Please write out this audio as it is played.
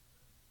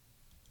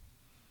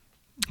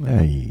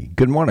Hey,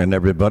 good morning,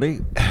 everybody.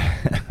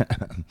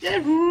 Good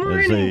There's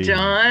morning, a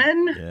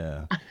John.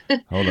 yeah.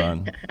 Hold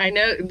on. I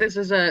know this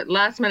is a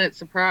last minute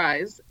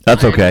surprise.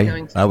 That's I'm okay.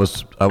 going to, I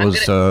was I I'm gonna,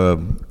 was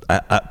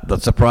the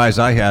surprise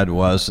I had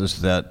was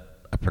is that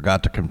I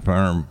forgot to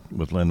confirm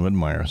with Lynn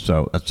Widmeyer.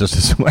 So that's just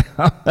as well.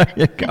 There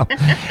you go.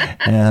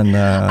 And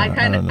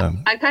I don't know.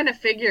 I kind of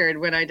figured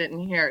when I didn't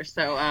hear.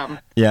 So,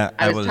 Yeah,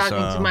 I I was was.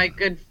 talking to my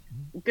good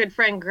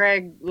friend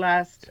Greg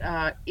last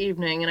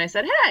evening, and I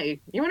said,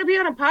 "Hey, you want to be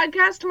on a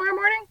podcast tomorrow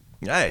morning?"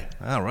 Hey,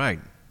 all right.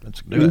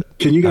 Let's do Can, it.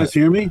 can you guys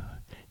hear me?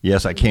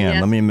 Yes, I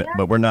can. Let Yes, me. we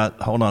But we're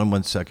not. Hold on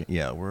one second.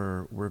 Yeah,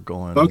 we're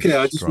going Okay,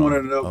 I just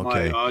wanted strong. to know if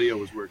my Okay. audio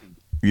was working.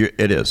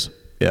 It is,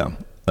 yeah.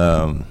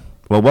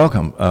 Well,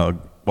 welcome.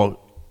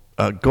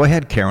 Go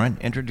ahead, Karen.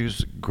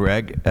 Introduce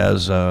Greg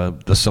as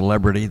the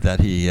celebrity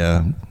that he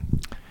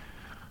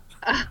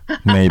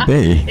may can.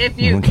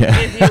 be.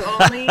 Okay. If you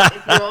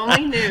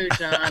only knew,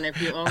 John,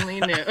 if you only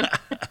knew.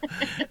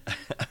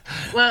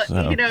 Well,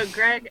 So,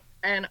 Greg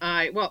and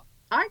I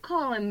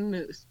call him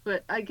Moose,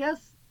 but I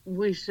guess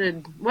we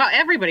should, well,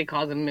 everybody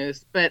calls him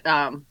Moose, but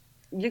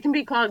you can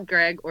be called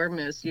Greg or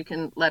Moose. You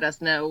can let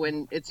us know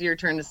when it's your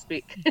turn to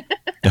speak.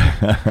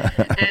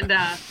 And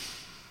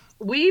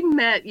we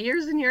met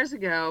years and years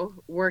ago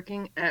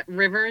working at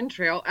River and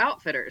Trail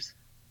Outfitters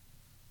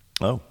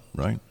oh,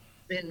 right.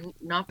 in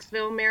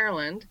Knoxville,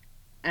 Maryland.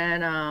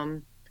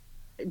 And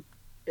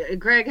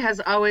Greg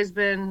has always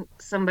been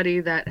somebody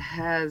that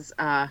has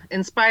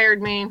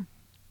inspired me,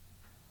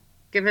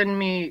 given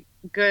me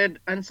good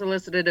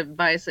unsolicited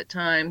advice at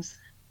times,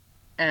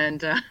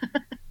 and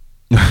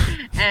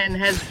and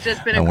has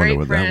just been I a wonder great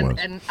what that friend. was.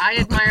 And I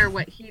admire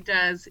what he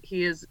does.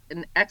 He is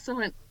an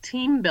excellent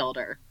team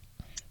builder.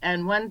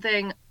 And one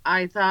thing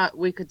I thought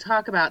we could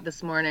talk about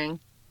this morning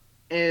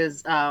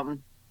is,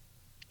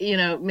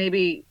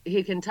 maybe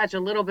he can touch a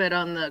little bit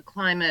on the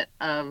climate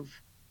of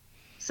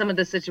some of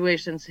the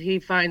situations he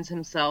finds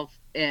himself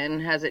in.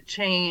 Has it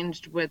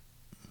changed with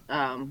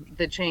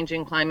the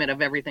changing climate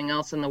of everything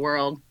else in the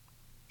world?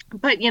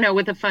 But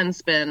with a fun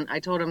spin. I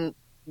told him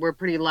we're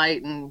pretty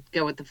light and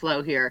go with the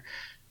flow here.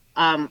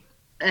 Um,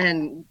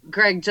 and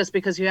Greg, just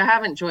because you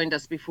haven't joined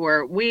us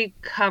before, we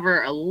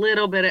cover a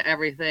little bit of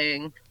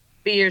everything.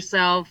 Be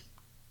yourself.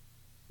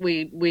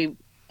 We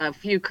a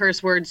few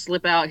curse words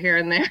slip out here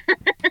and there.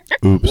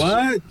 Oops.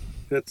 What?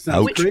 That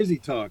sounds we Ouch. crazy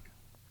talk.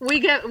 we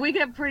get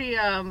pretty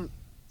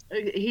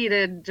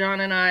heated.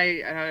 John and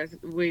I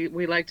we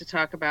like to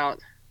talk about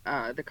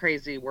the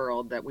crazy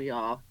world that we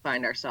all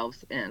find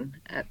ourselves in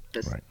at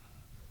this Right.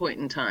 point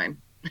in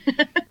time.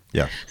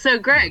 Yes. So,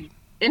 Greg,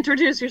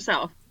 introduce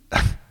yourself.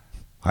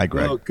 Hi,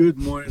 Greg. Well, good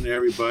morning,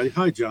 everybody.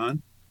 Hi,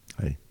 John.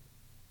 Hey.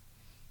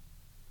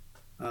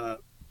 Uh,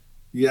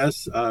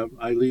 yes,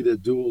 I lead a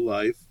dual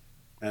life,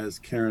 as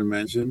Karen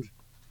mentioned,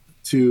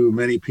 to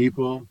many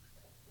people.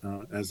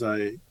 As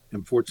I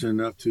am fortunate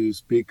enough to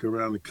speak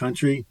around the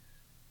country,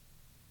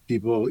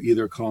 people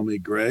either call me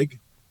Greg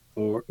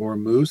or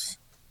Moose.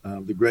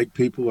 The Greg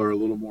people are a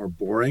little more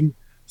boring.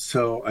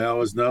 So I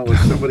always know if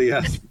somebody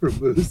asks for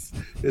Moose,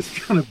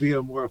 it's going to be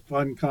a more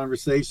fun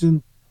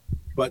conversation.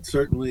 But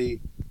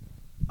certainly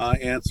I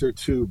answer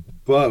to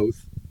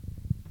both.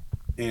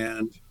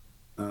 And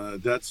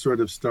that sort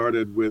of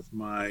started with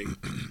my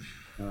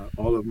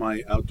all of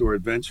my outdoor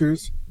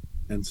adventures.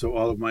 And so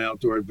all of my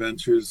outdoor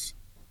adventures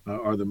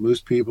are the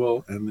Moose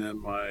people. And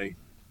then my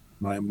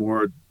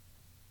more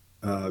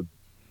uh,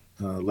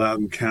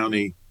 Loudoun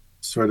County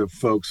sort of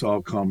folks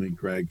all call me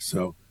Greg.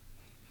 So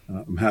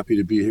I'm happy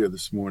to be here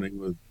this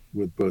morning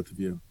with both of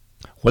you.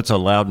 What's a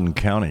Loudoun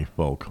County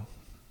folk?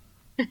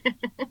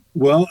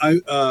 Well,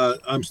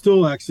 I'm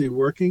still actually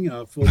working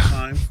full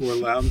time for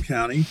Loudoun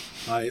County.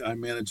 I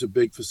manage a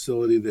big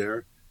facility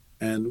there,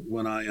 and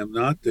when I am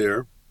not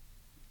there,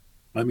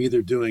 I'm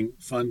either doing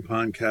fun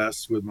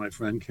podcasts with my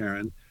friend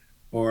Karen,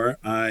 or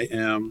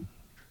um,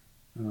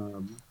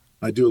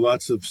 I do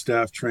lots of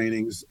staff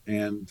trainings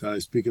and I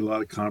speak at a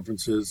lot of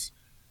conferences.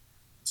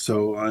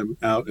 So I'm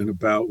out and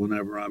about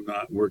whenever I'm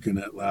not working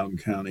at Loudoun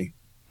County,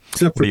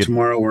 except What for do you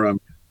tomorrow where I'm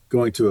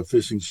going to a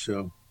fishing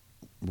show.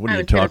 What do I you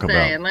was going talk to say,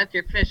 about unless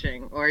you're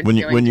fishing or when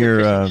going when to a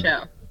you're fishing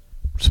show.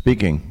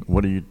 speaking?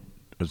 What do you?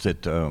 Is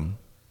it? Is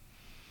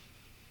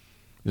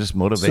this So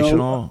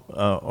motivational,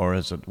 or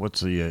is it?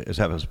 What's the? Is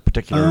that a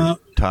particular uh,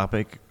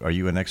 topic? Are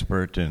you an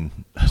expert in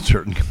a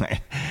certain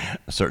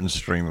a certain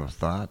stream of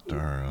thought,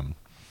 or?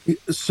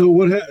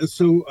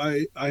 so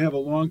I have a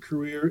long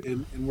career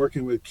in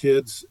working with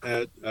kids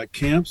at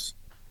camps,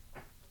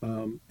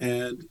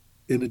 and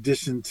in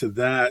addition to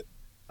that,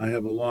 I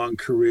have a long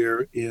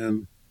career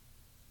in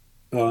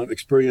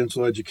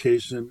experiential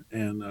education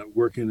and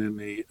working in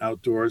the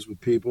outdoors with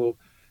people.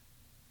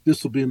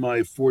 This will be my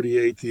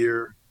 48th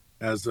year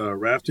as a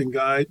rafting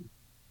guide,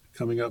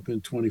 coming up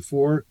in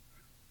 24.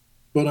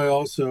 But I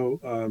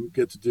also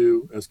get to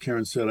do, as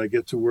Karen said, I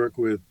get to work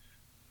with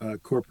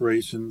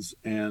corporations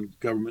and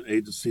government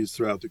agencies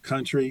throughout the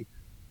country.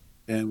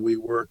 And we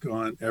work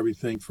on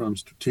everything from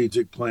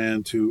strategic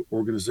plan to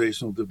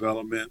organizational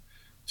development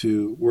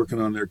to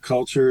working on their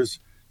cultures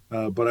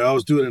but I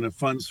always do it in a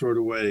fun sort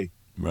of way.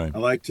 Right. I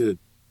like to.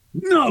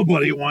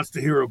 Nobody wants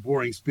to hear a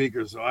boring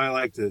speaker, so I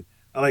like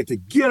to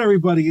get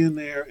everybody in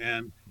there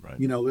and Right.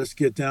 let's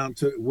get down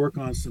to work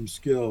on some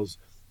skills.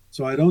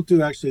 So I don't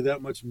do actually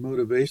that much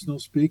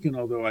motivational speaking,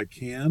 although I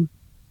can.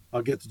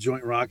 I'll get the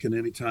joint rocking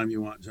anytime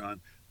you want,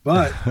 John.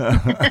 But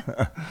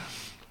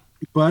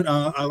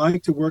I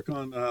like to work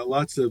on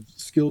lots of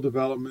skill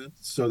development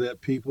so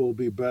that people will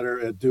be better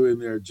at doing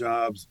their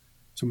jobs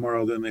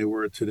tomorrow than they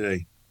were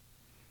today.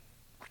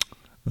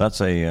 That's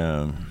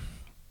a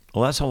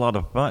well, that's a lot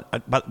of fun.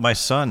 But my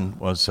son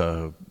was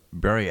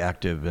very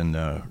active in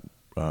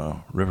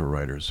River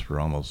Riders for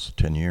almost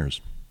 10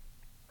 years.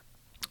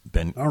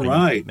 Ben, All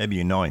right. maybe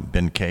you know him,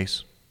 Ben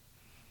Case.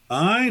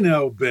 I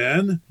know,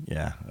 Ben.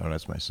 Yeah, oh,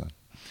 that's my son.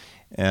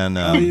 And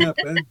Oh, yeah,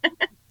 Ben.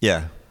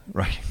 yeah,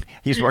 right.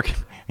 He's working.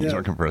 He's Yeah.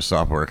 working for a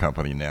software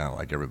company now,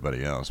 like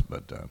everybody else.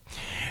 But you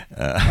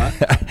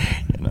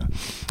know,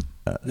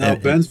 No,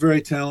 and- Ben's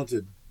very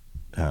talented.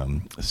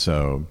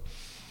 so,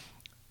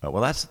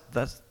 well,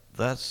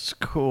 that's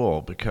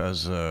cool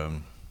because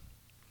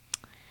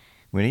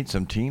we need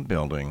some team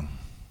building.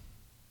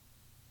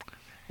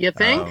 You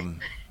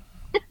think?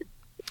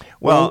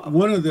 Well,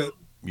 One of the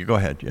you go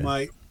ahead.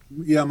 Yeah.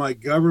 my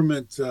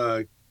government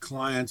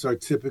clients are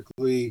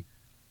typically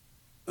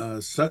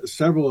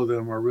several of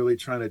them are really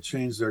trying to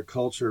change their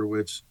culture,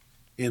 which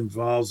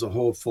involves a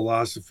whole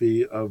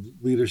philosophy of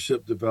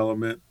leadership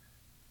development,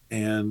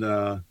 and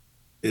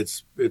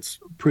it's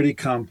pretty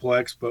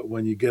complex. But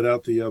when you get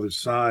out the other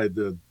side,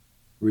 the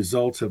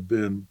results have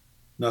been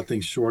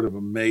nothing short of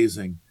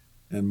amazing,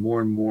 and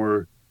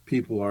more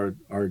people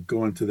are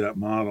going to that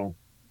model,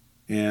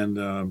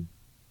 and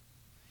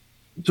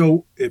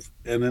so if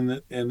and in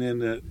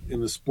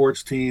the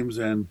sports teams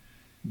and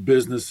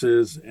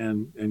businesses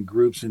and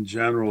groups in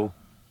general,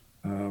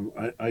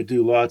 I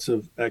do lots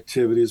of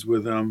activities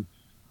with them.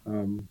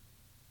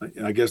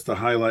 I guess the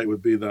highlight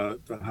would be the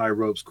high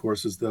ropes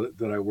courses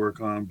that I work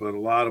on, but a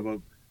lot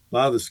of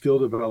the skill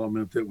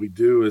development that we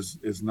do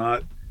is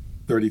not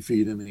 30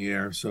 feet in the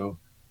air. So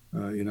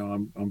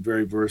I'm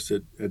very versed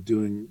at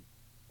doing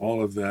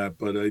all of that.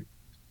 But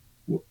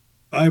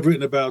I've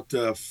written about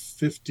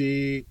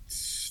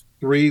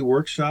 53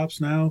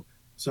 workshops now.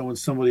 So when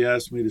somebody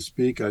asks me to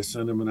speak, I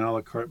send them an a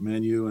la carte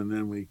menu, and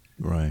then we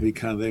Right.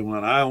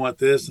 I want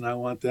this and I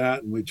want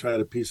that, and we try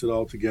to piece it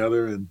all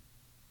together, and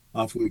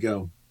off we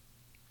go.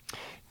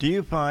 Do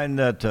you find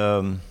that,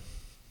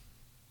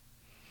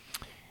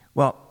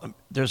 well,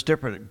 there's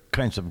different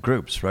kinds of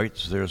groups, right?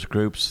 So there's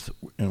groups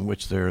in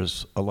which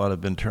there's a lot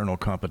of internal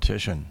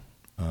competition.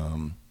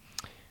 A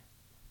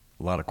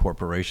lot of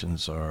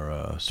corporations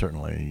are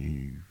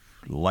certainly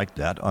like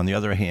that. On the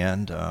other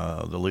hand,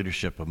 the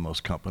leadership of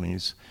most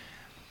companies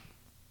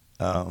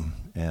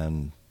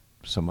and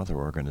some other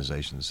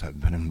organizations have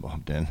been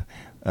involved in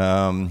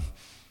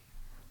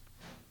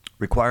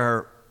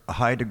require a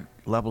high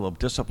level of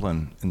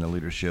discipline in the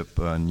leadership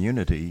and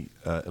unity,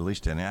 at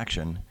least in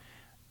action,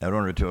 in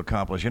order to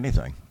accomplish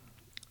anything.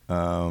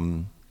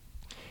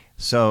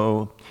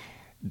 So,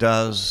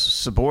 does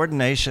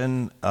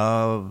subordination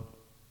of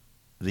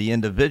the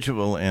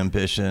individual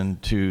ambition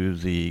to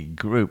the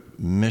group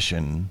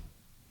mission,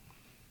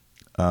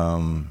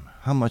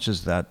 how much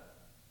does that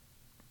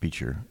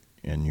feature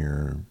in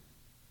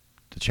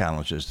the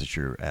challenges that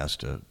you're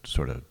asked to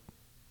sort of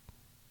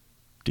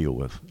deal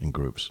with in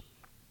groups?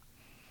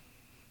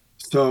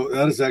 So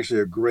that is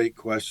actually a great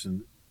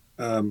question.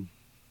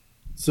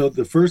 So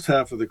the first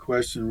half of the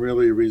question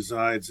really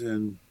resides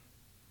in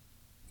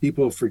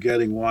people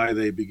forgetting why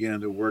they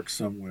began to work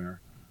somewhere.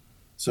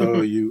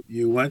 So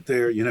you went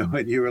there,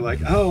 and you were like,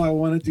 oh, I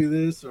want to do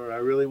this, or I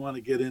really want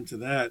to get into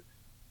that.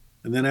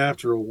 And then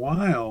after a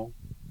while,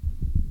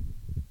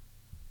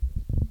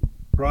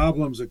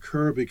 problems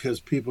occur because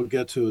people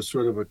get to a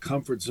sort of a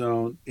comfort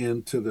zone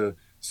into the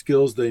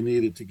skills they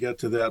needed to get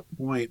to that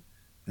point,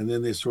 and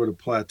then they sort of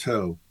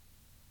plateau.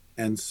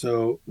 And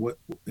so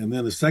and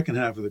then the second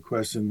half of the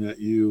question that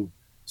you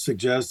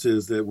suggest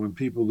is that when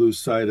people lose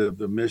sight of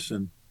the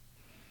mission,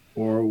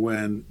 or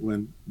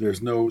when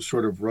there's no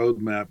sort of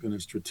roadmap and a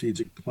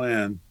strategic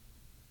plan,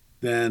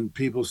 then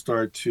people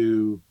start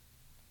to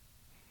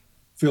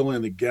fill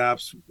in the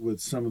gaps with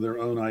some of their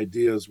own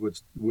ideas,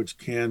 which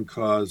can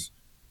cause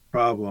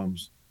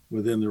problems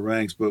within the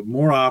ranks. But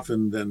more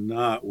often than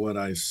not, what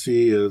I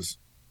see is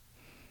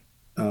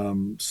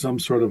some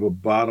sort of a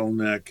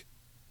bottleneck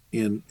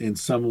in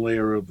some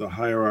layer of the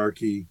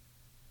hierarchy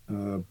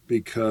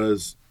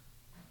because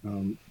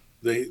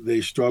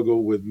they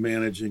struggle with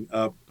managing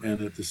up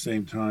and at the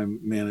same time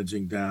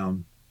managing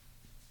down.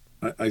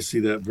 I see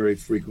that very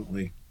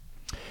frequently.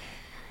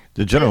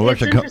 The General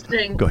It's Electric.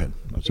 interesting. Go ahead.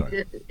 I'm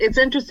sorry. It's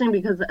interesting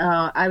because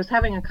I was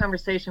having a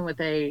conversation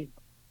with a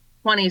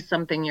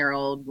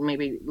 20-something-year-old,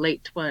 maybe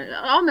late 20,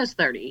 almost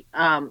 30,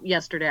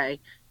 yesterday,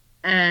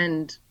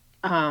 and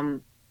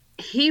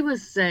he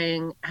was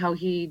saying how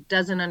he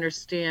doesn't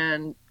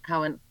understand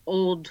how an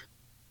old,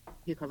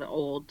 he calls it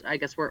old, I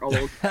guess we're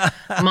old,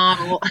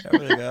 model, There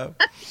we go.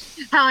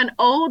 how an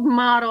old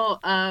model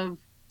of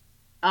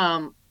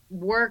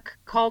work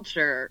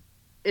culture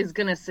is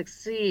going to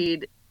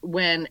succeed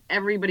when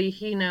everybody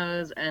he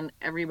knows and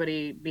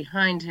everybody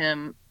behind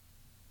him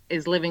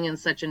is living in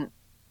such an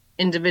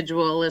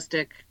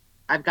individualistic,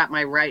 I've got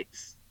my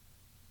rights,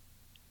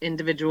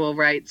 individual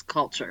rights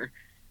culture,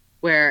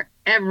 where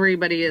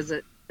everybody is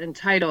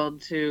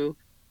entitled to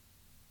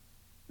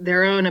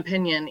their own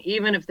opinion,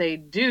 even if they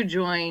do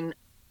join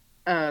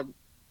a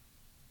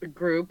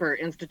group or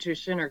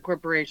institution or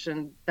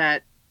corporation,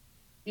 that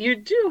you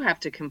do have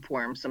to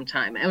conform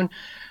sometimes,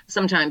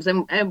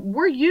 and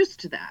we're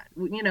used to that.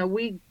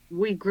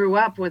 We grew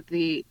up with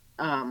the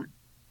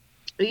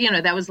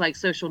that was like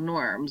social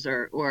norms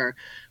or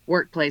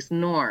workplace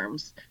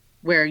norms,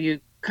 where you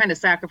kind of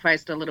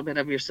sacrificed a little bit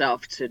of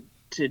yourself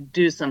to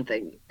do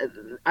something.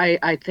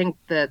 I think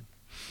that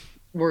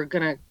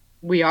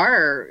we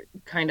are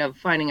kind of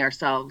finding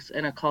ourselves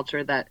in a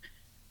culture that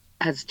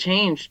has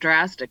changed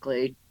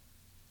drastically,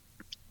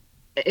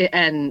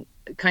 and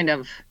kind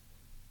of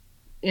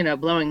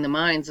blowing the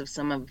minds of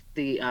some of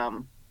the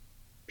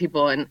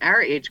people in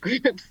our age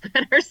groups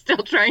that are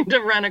still trying to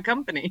run a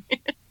company.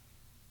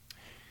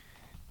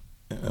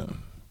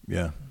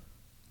 Yeah.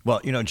 Well,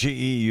 GE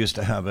used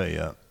to have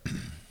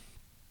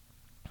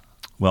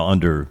well,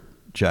 under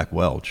Jack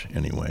Welch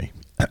anyway,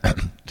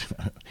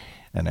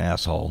 an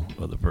asshole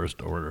of the first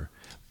order,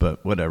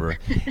 but whatever.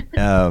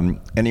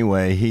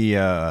 Anyway, he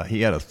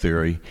had a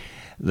theory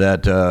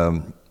that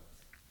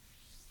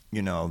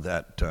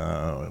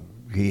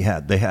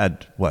they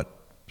had what,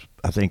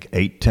 I think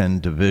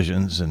 8-10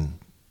 divisions in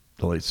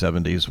the late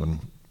 70s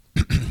when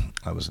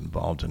I was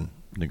involved in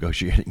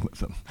negotiating with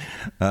them,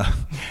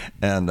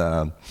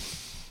 and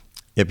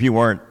if you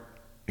weren't,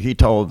 he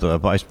told the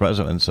vice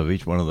presidents of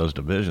each one of those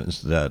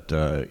divisions that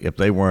if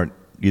they weren't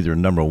either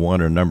number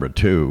one or number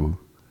two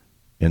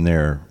in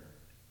their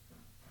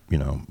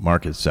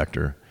market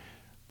sector,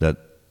 that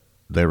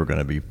they were going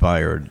to be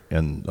fired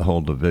and the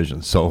whole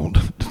division sold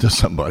to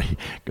somebody,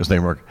 because they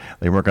weren't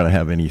going to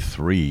have any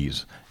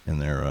threes in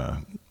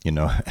their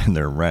in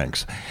their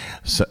ranks.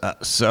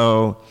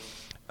 So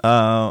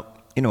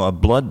a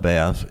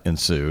bloodbath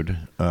ensued,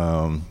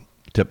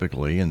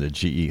 typically in the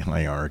GE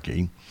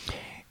hierarchy,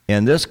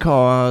 and this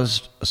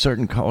caused a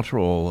certain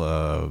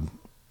cultural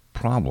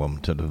problem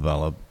to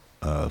develop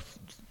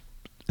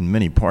in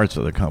many parts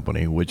of the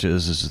company, which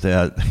is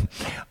that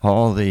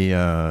all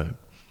the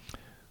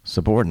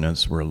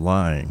subordinates were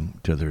lying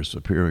to their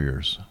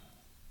superiors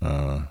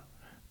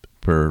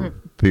for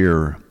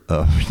fear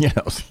of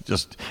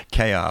just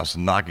chaos,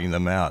 knocking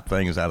them out,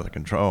 things out of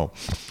control.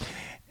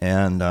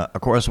 And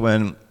of course,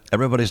 when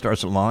everybody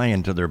starts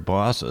lying to their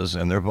bosses,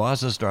 and their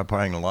bosses start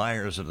paying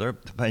lies to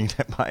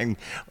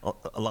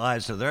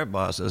their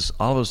bosses,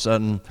 all of a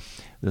sudden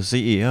the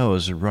CEO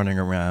is running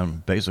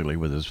around basically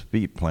with his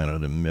feet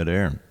planted in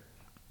midair.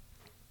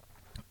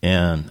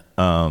 And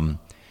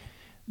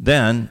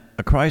then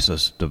a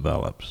crisis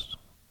develops,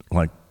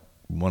 like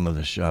one of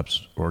the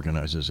shops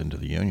organizes into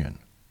the union.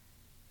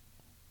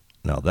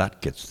 Now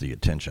that gets the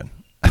attention,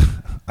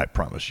 I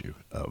promise you,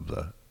 of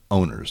the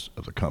owners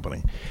of the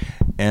company.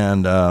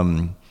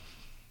 And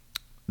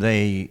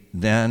they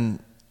then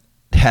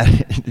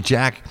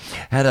Jack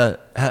had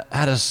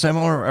a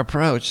similar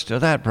approach to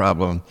that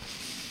problem,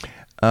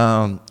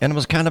 and it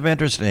was kind of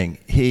interesting.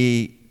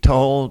 He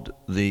told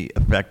the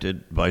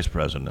affected vice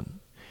president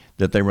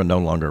that they were no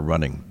longer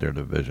running their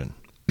division,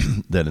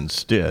 that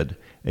instead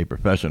a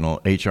professional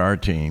HR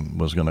team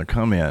was going to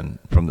come in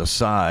from the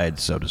side,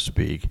 so to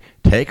speak,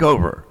 take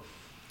over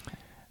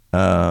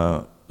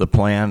the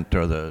plant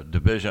or the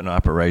division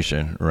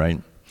operation,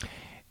 right?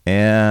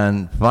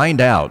 And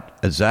find out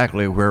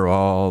exactly where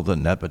all the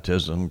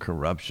nepotism,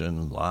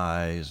 corruption,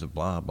 lies,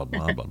 blah, blah,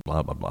 blah, blah,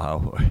 blah, blah,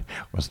 blah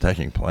was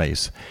taking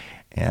place.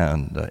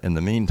 And in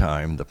the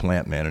meantime, the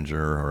plant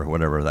manager or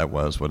whatever that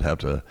was would have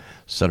to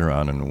sit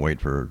around and wait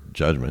for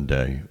Judgment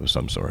Day of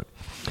some sort.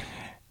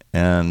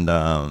 And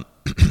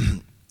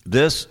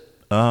this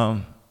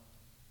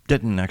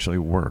didn't actually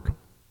work.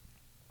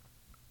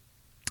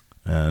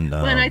 And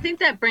well, and I think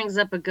that brings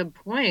up a good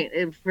point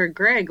for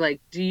Greg.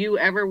 Like, do you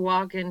ever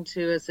walk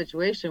into a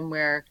situation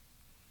where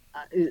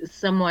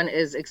someone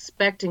is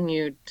expecting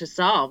you to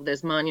solve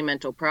this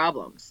monumental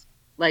problems?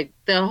 Like,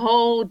 the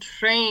whole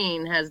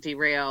train has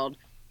derailed,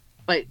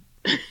 but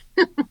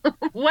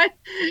what?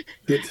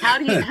 How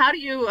do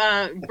you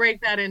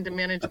break that into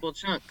manageable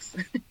chunks?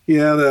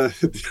 Yeah,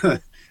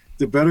 the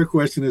better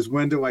question is,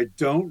 when do I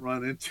don't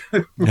run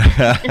into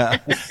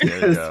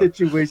a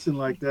situation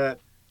like that?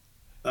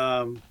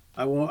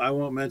 I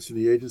won't mention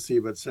the agency,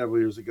 but several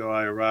years ago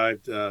I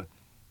arrived to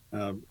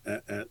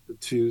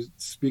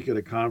speak at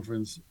a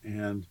conference,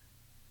 and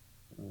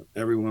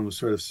everyone was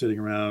sort of sitting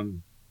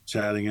around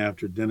chatting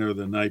after dinner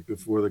the night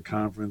before the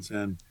conference,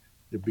 and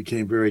it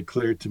became very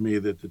clear to me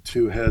that the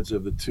two heads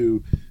of the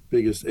two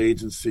biggest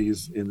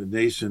agencies in the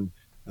nation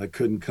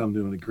couldn't come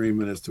to an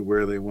agreement as to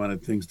where they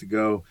wanted things to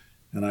go.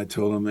 And I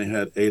told them they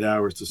had 8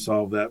 hours to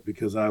solve that,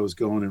 because I was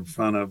going in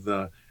front of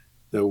the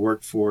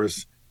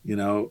workforce, in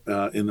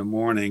the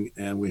morning,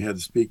 and we had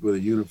to speak with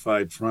a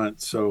unified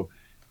front. So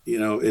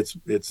a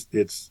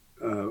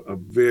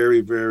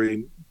very,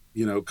 very,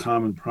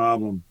 common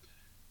problem.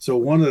 So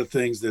one of the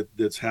things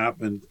that's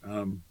happened,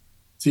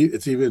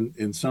 it's even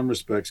in some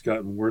respects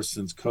gotten worse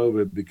since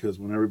COVID, because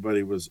when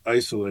everybody was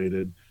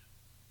isolated,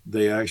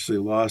 they actually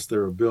lost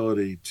their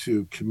ability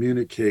to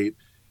communicate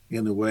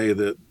in the way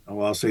that,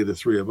 well, I'll say the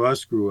three of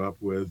us grew up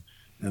with,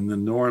 and the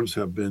norms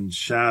have been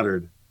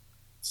shattered,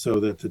 so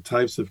that the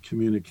types of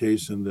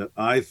communication that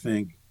I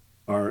think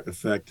are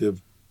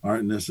effective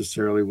aren't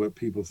necessarily what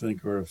people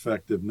think are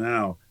effective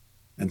now.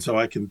 And so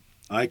I can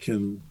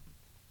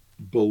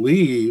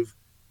believe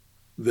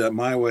that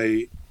my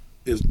way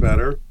is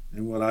better,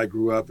 and what I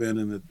grew up in,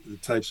 and the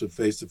types of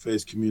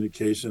face-to-face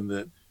communication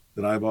that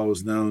I've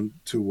always known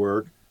to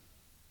work.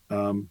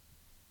 Um,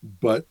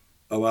 but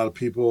a lot of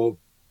people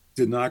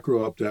did not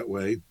grow up that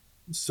way,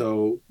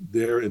 so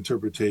their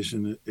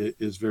interpretation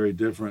is very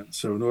different.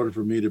 So in order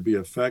for me to be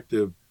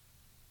effective,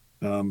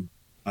 um,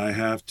 I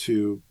have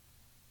to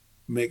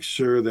make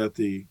sure that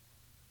the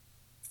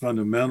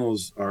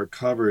fundamentals are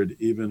covered,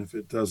 even if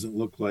it doesn't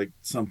look like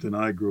something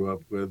I grew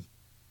up with.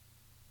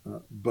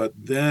 But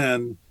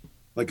then,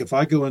 like, if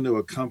I go into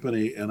a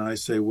company and I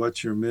say,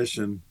 "What's your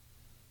mission?"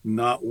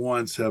 Not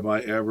once have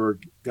I ever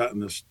gotten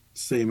the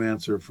same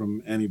answer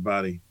from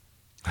anybody.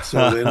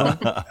 So they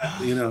don't,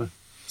 you know,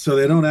 so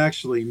they don't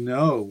actually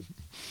know,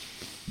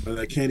 or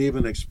they can't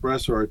even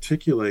express or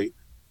articulate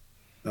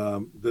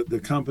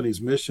the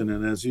company's mission.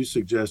 And as you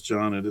suggest,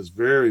 John, it is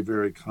very,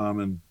 very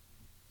common,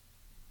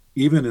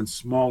 even in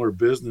smaller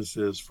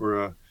businesses,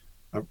 for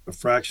a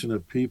fraction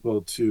of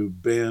people to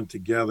band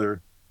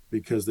together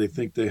because they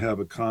think they have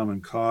a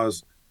common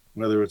cause,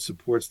 whether it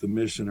supports the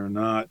mission or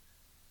not.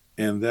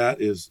 And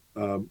that is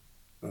a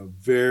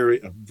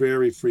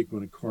very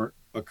frequent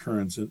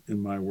occurrence in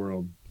my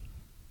world.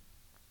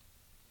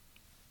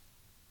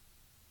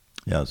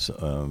 Yes.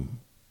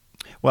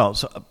 Well,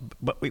 so,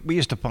 but we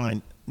used to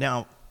find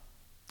now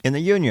in the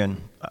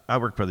union. I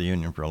worked for the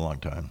union for a long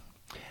time,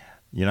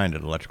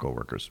 United Electrical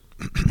Workers,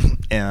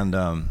 and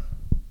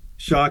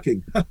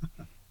Shocking.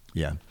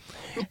 yeah.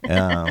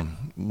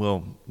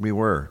 Well, we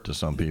were to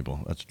some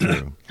people. That's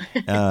true.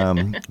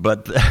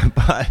 But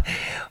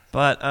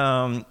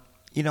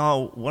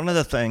one of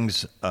the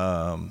things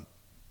I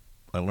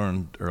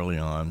learned early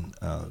on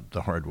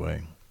the hard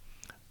way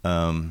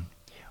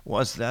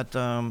was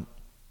that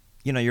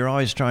you're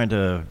always trying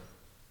to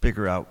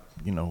figure out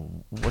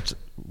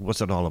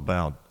what's it all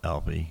about,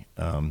 Alfie.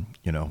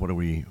 What are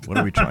we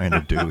trying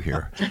to do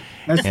here?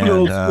 That's the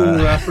old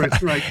school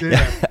reference right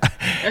there.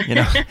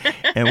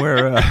 And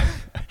we're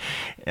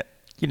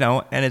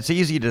and it's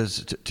easy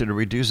to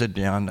reduce it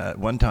down.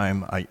 One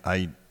time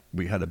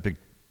we had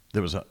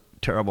there was a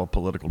terrible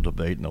political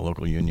debate in the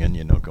local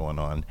union, going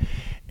on.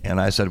 And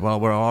I said, well,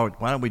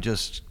 why don't we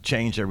just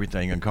change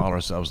everything and call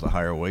ourselves the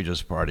Higher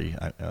Wages Party?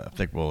 I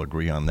think we'll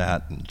agree on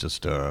that, and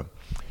just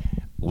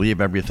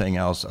leave everything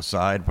else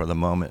aside for the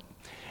moment.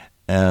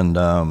 And,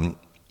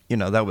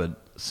 that would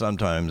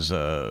sometimes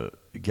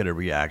get a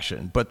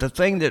reaction. But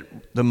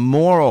the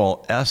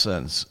moral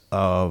essence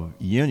of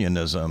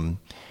unionism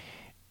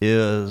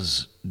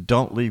is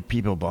don't leave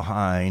people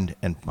behind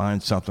and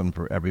find something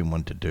for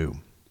everyone to do.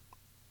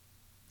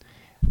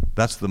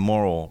 That's the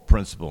moral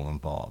principle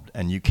involved,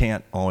 and you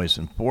can't always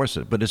enforce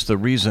it, but it's the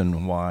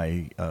reason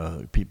why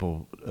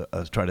people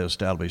try to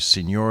establish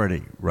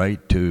seniority,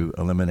 right, to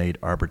eliminate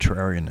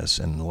arbitrariness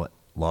and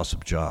loss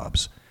of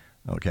jobs,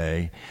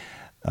 okay?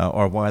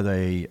 Or why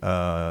they,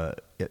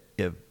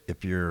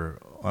 if you're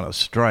on a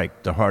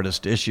strike, the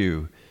hardest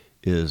issue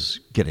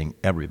is getting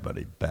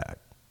everybody back.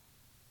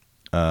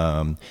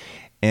 And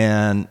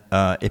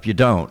if you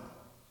don't,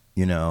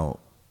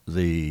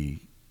 the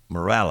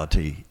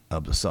morality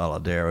of the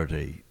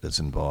solidarity that's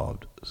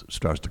involved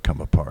starts to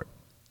come apart.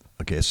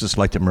 Okay, it's just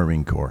like the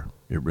Marine Corps.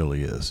 It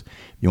really is.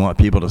 You want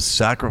people to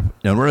sacrifice.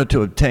 In order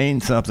to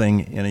obtain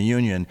something in a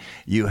union,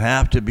 you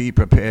have to be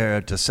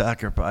prepared to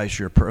sacrifice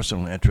your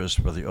personal interest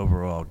for the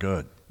overall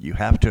good. You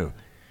have to.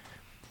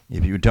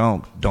 If you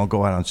don't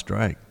go out on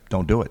strike.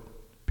 Don't do it,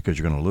 because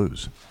you're going to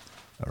lose.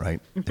 All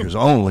right? There's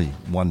only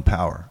one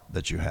power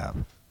that you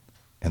have,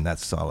 and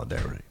that's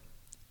solidarity.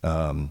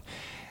 The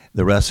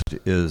rest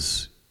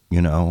is,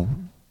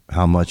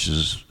 how much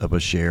of a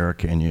share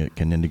can you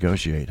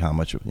negotiate? How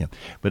much,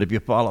 But if you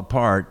fall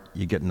apart,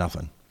 you get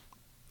nothing.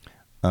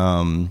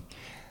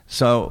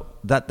 So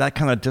that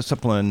kind of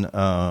discipline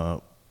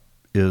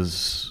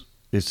is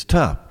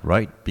tough,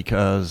 right?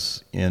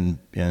 Because in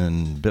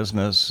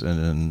business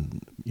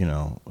and in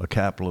a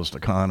capitalist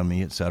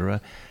economy, et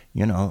cetera,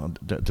 the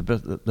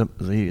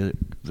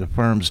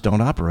firms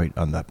don't operate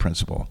on that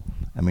principle.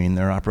 I mean,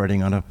 they're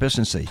operating on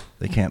efficiency.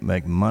 They can't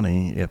make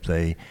money if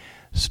they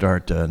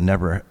start to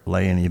never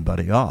lay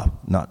anybody off,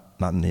 not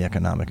in the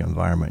economic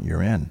environment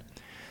you're in.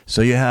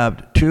 So you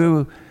have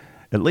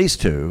at least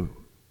two,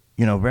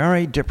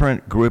 very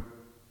different group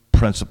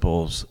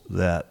principles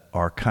that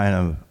are kind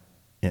of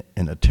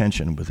in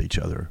attention with each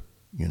other,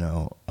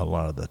 a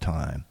lot of the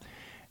time.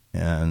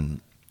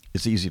 And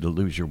it's easy to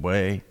lose your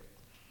way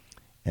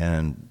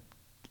and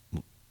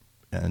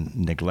and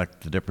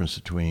neglect the difference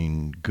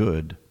between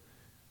good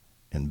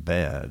and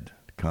bad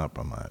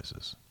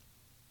compromises.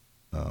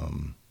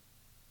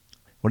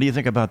 What do you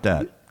think about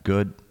that?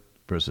 Good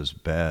versus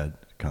bad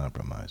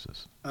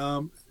compromises.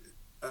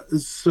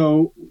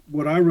 So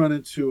what I run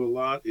into a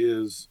lot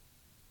is,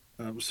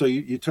 so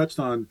you touched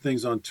on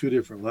things on two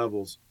different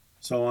levels.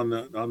 So on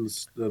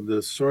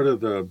the sort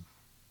of the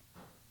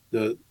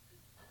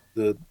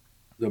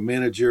the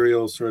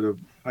managerial sort of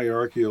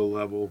hierarchical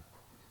level,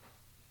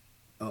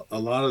 a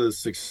lot of the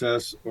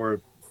success or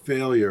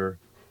failure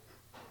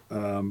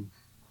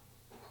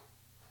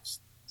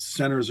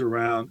centers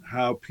around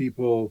how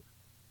people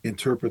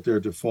interpret their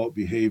default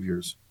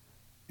behaviors.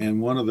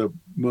 And one of the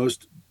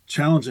most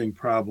challenging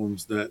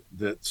problems that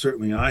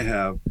certainly I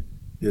have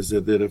is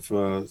that if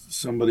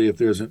if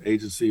there's an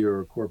agency or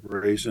a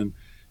corporation,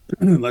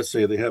 let's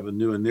say they have a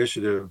new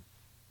initiative,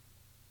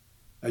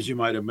 as you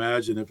might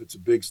imagine, if it's a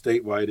big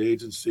statewide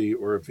agency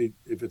or if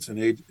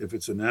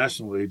it's a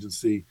national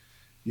agency,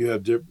 you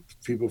have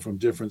people from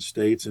different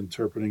states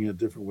interpreting it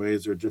different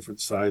ways, or different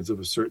sides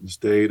of a certain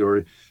state,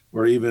 or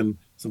even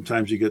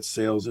sometimes you get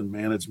sales and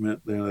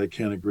management. They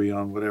can't agree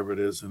on whatever it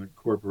is in a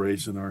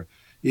corporation, or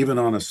even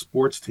on a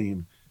sports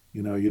team.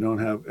 You don't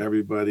have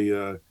everybody.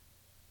 And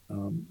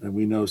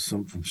we know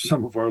from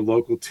some of our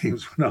local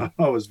teams were not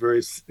always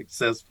very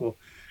successful,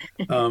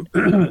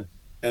 and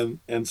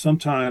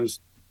sometimes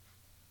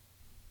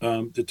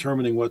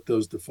determining what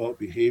those default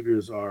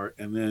behaviors are,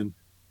 and then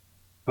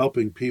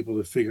helping people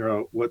to figure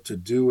out what to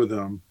do with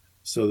them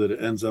so that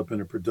it ends up in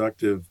a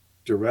productive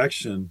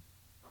direction.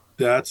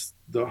 That's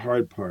the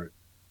hard part.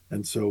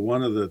 And so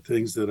one of the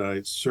things that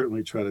I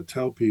certainly try to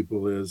tell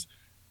people is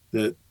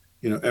that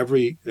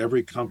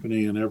every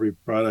company and every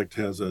product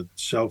has a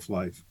shelf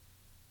life.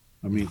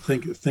 I mean,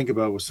 think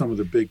about what some of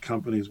the big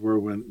companies were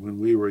when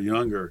we were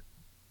younger.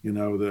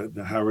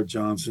 The Howard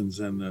Johnsons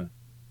and the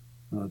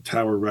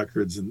Tower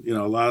Records, and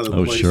a lot of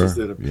the places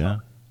that have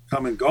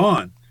come and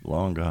gone,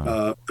 long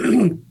gone.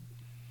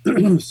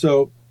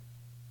 So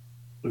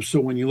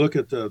when you look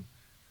at the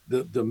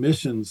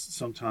missions,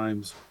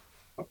 sometimes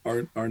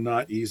are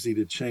not easy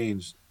to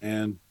change,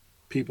 and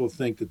people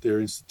think that their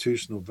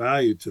institutional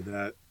value to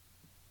that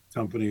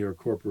company or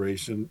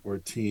corporation or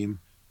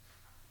team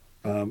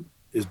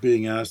is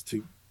being asked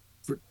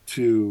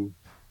to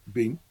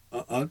be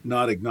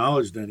not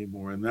acknowledged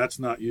anymore, and that's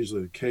not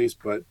usually the case.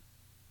 But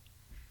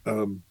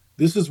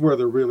this is where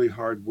the really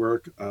hard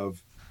work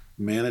of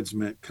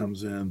management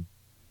comes in,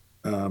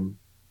 and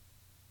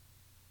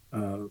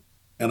I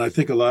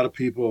think a lot of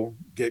people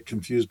get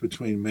confused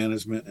between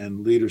management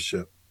and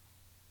leadership.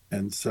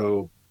 And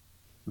so,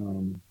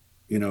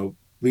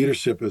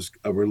 leadership is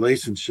a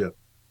relationship.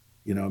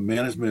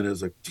 Management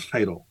is a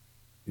title.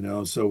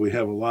 So we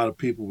have a lot of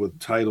people with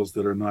titles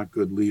that are not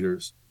good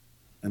leaders.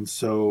 And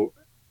so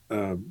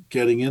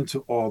getting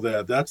into all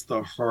that's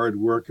the hard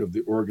work of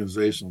the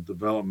organizational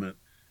development.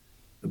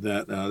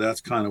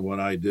 That's kind of what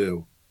I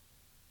do.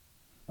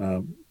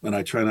 And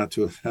I try not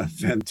to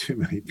offend too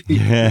many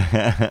people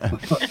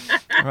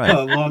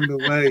along the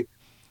way.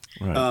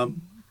 Right.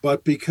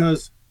 But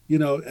because,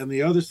 and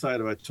the other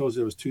side of it, I told you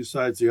there was two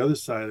sides. The other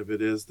side of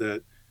it is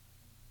that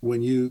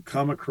when you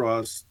come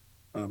across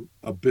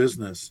a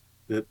business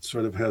that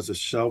sort of has a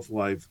shelf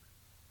life,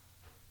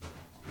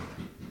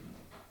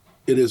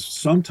 it is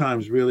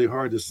sometimes really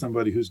hard to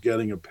somebody who's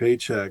getting a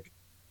paycheck.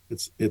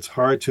 It's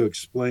hard to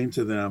explain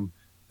to them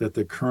that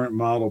the current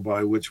model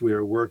by which we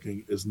are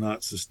working is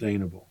not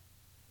sustainable.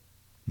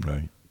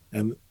 Right.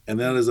 And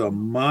that is a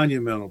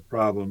monumental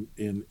problem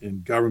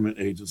in government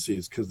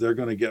agencies, because they're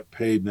going to get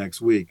paid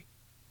next week.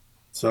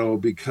 So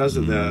because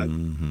of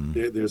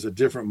that, there's a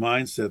different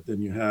mindset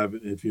than you have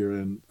if you're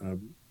in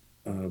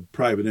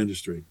private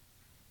industry.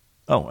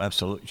 Oh,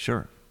 absolutely.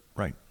 Sure.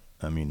 Right.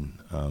 I mean,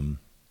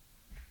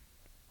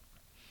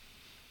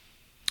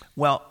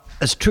 well,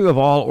 it's true of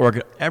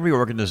every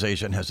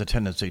organization has a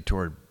tendency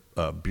toward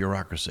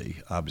bureaucracy,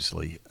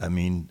 obviously. I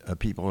mean,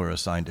 people are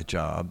assigned a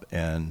job,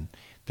 and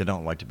they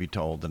don't like to be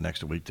told the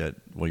next week that,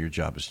 well, your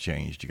job has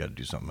changed, you got to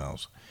do something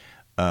else.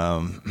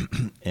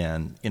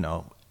 And,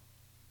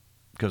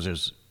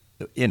 because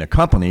in a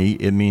company,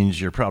 it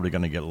means you're probably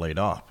going to get laid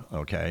off,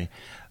 okay?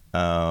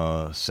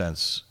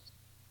 Since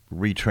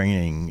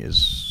retraining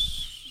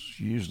is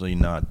usually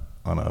not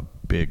on a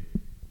big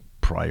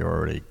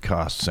priority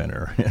cost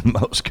center in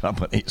most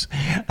companies.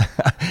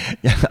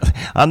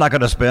 I'm not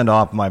going to spend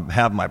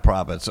half my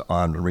profits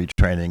on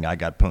retraining. I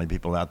got plenty of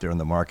people out there in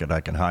the market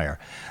I can hire.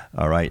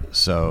 All right,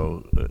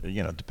 so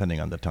depending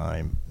on the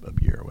time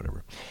of year or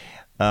whatever.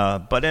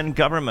 But in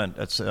government,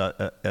 it's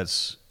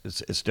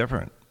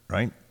different,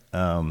 right?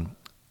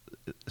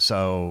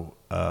 So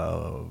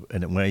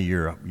in a way,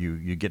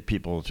 you get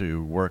people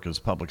to work as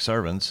public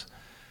servants.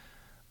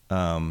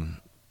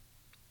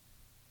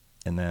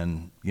 And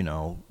then,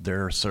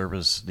 their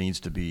service needs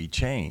to be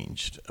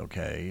changed,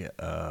 okay?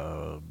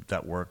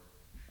 That work,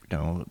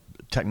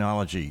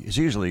 technology is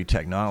usually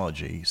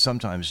technology,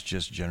 sometimes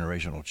just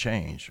generational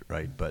change,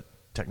 right? But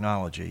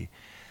technology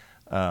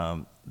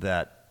and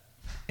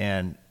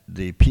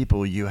the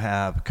people you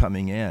have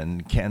coming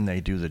in, can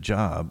they do the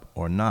job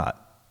or not?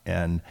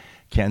 And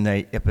can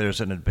they, if there's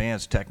an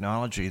advanced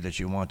technology that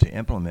you want to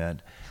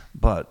implement,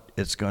 but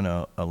it's going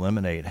to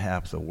eliminate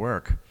half the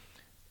work,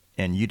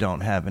 and you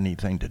don't have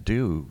anything to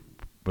do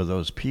for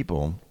those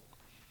people,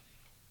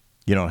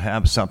 you don't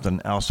have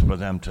something else for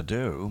them to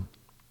do,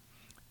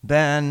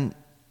 then,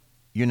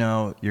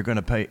 you're going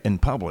to pay, in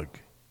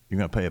public, you're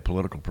going to pay a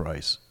political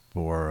price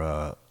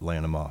for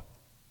laying them off.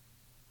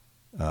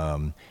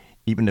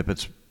 Even if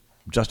it's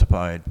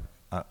justified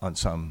on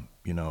some,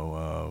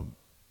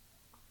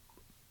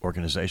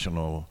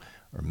 organizational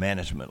or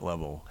management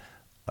level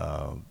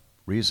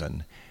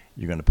reason,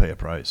 you're going to pay a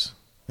price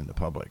in the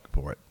public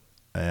for it.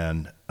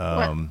 And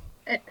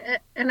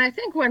and I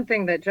think one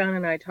thing that John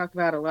and I talk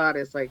about a lot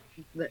is like,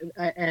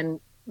 and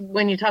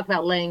when you talk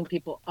about laying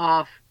people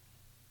off,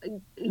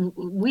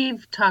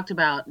 we've talked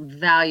about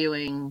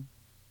valuing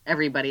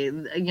everybody.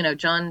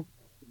 John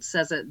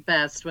says it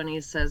best when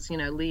he says,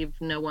 leave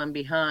no one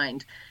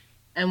behind.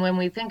 And when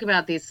we think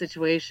about these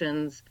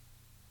situations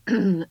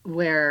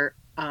where,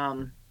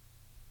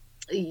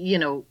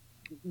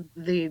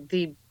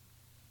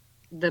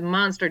 the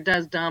monster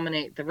does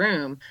dominate the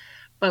room,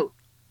 but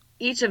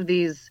each of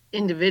these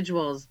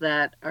individuals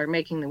that are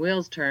making the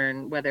wheels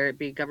turn, whether it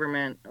be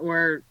government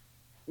or,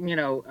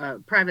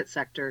 private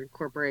sector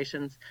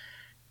corporations,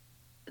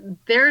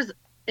 there's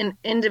an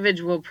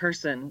individual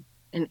person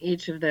in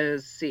each of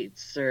those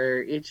seats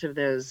or each of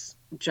those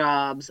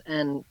jobs.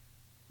 And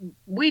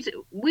we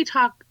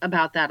talk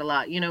about that a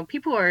lot.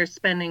 People are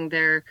spending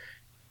the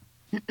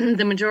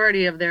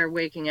majority of their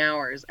waking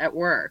hours at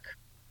work.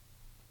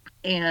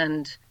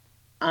 And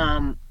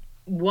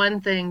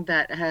one thing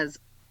that has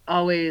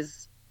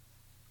always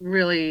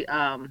really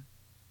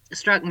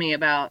struck me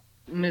about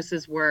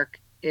Moose's work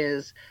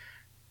is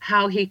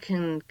how he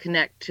can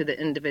connect to the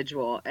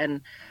individual.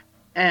 And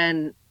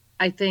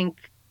I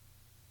think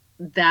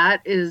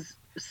that is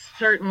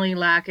certainly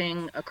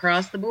lacking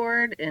across the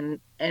board in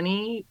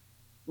any,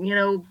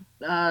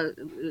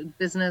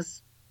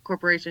 business,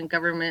 corporation,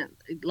 government,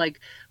 like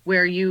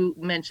where you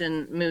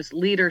mention Moose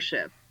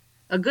leadership.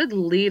 A good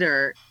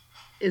leader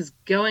is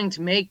going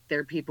to make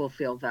their people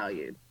feel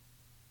valued.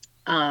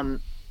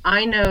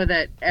 I know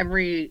that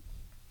every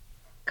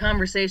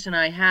conversation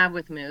I have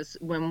with Moose,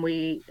 when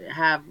we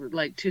have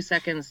like 2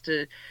 seconds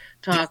to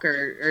talk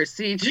or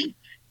see,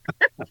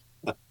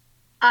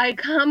 I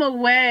come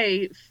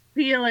away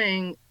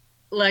feeling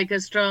like a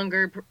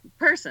stronger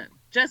person,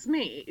 just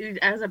me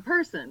as a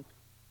person.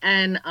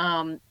 And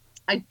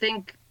I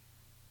think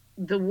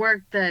the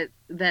work that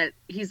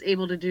he's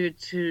able to do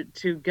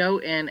to go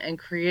in and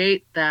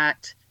create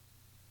that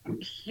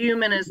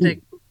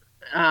humanistic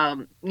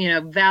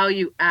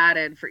value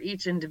added for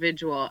each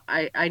individual.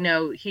 I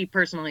know he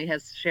personally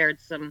has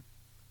shared some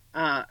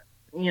a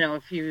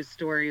few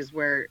stories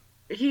where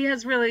he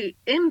has really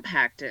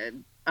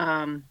impacted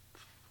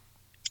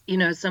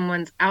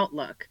someone's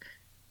outlook.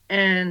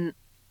 And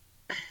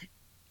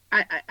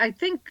I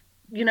think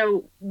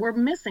we're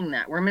missing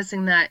that. We're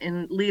missing that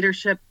in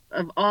leadership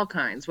of all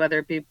kinds, whether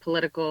it be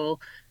political,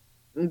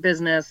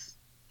 business,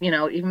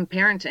 even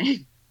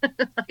parenting.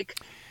 Like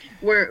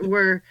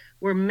we're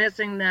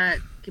missing that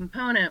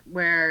component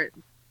where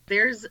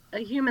there's a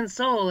human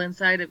soul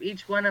inside of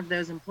each one of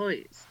those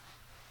employees.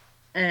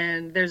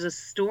 And there's a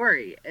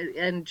story.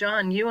 And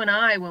John, you and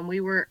I, when we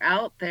were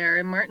out there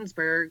in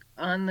Martinsburg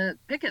on the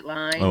picket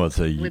line. Oh, it's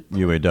a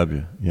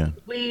UAW, yeah.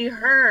 We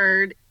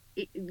heard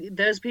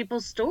those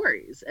people's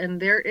stories,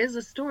 and there is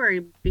a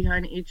story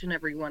behind each and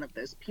every one of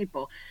those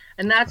people.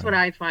 And that's what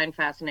I find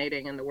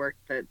fascinating in the work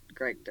that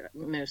Greg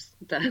Moose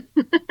does.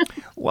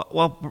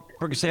 well,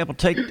 for example,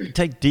 take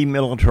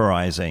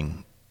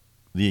demilitarizing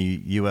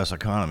the U.S.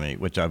 economy,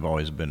 which I've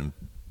always been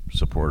a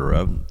supporter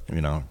of.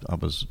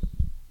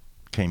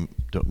 Came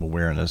to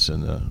awareness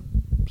in the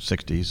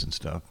 60s and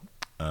stuff,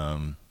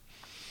 and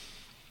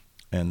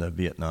the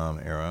Vietnam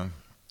era.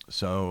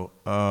 So,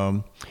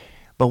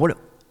 but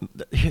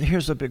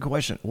here's the big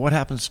question. What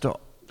happens to,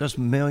 there's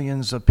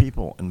millions of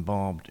people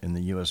involved in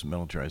the U.S.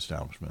 military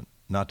establishment,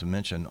 not to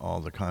mention all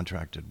the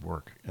contracted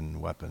work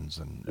and weapons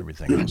and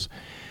everything else.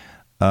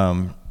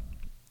 And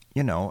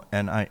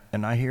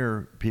I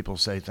hear people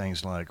say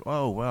things like,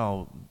 oh,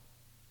 well,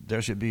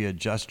 there should be a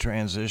just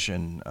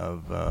transition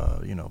of,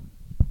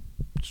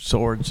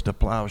 swords to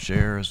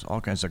plowshares, all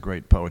kinds of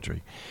great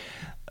poetry.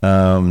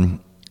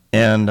 But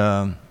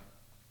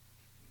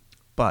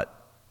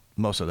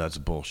most of that's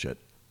bullshit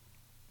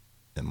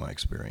in my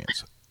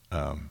experience.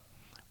 The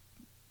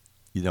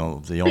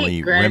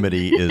only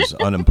remedy is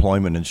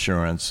unemployment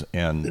insurance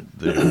and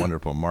the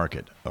wonderful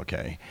market,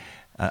 okay?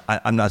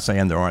 I'm not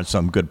saying there aren't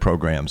some good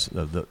programs.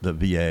 The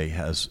VA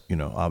has,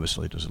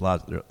 obviously there's a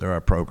lot, there are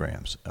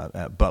programs.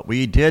 But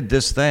we did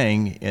this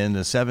thing in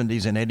the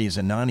 70s and 80s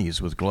and 90s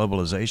with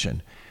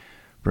globalization,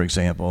 for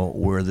example,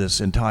 where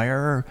this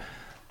entire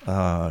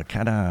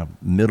kind of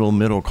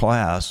middle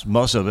class,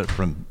 most of it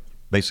from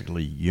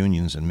basically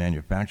unions in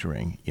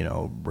manufacturing,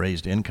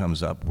 raised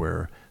incomes up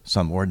where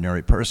some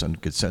ordinary person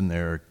could send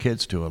their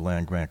kids to a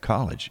land-grant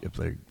college if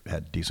they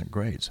had decent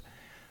grades.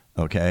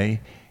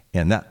 Okay?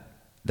 And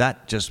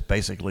that just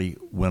basically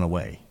went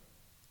away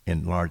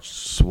in large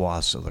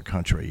swaths of the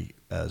country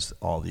as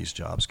all these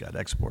jobs got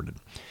exported.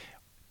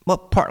 Well,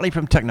 partly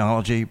from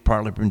technology,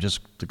 partly from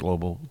just the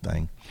global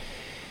thing.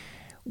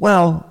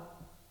 Well,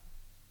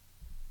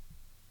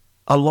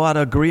 a lot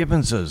of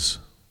grievances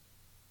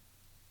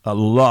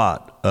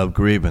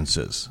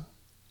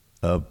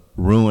of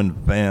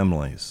ruined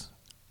families.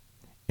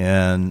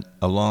 And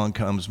along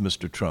comes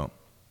Mr. Trump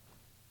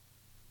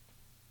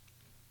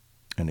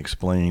and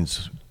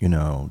explains,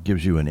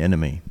 gives you an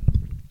enemy,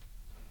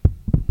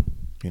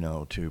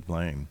 to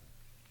blame.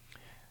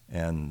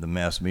 And the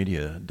mass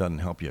media doesn't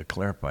help you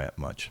clarify it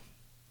much.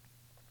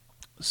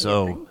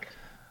 So,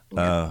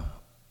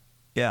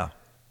 yeah.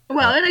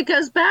 Well, and it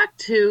goes back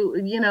to,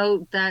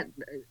 that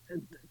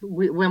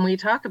when we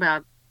talk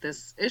about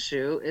this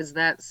issue is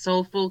that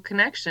soulful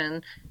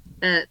connection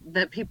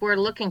that people are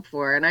looking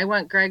for. And I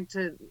want Greg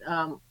to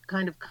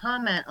kind of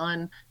comment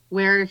on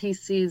where he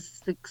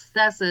sees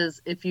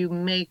successes if you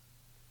make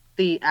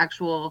the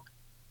actual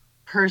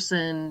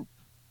person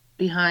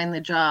behind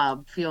the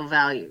job feel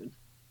valued.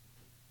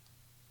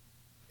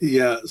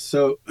 Yeah,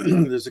 so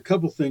there's a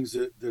couple things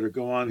that are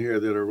going on here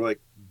that are like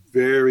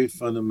very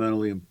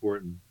fundamentally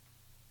important.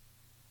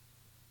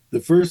 The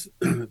first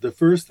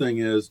thing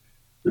is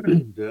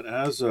that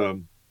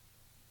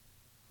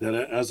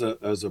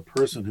as a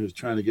person who's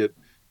trying to get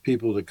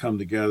people to come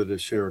together to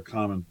share a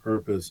common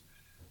purpose,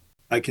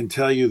 I can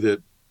tell you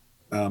that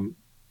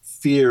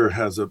fear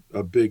has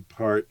a big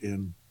part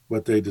in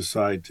what they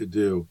decide to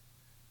do.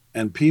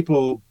 And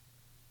people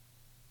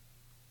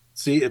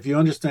see, if you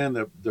understand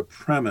the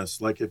premise,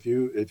 like if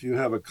you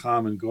have a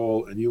common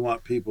goal and you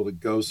want people to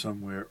go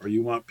somewhere or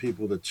you want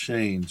people to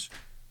change,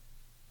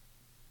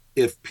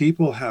 if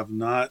people have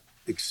not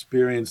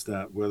experienced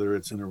that, whether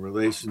it's in a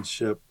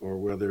relationship or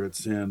whether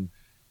it's in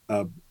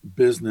a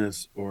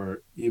business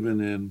or even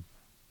in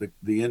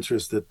the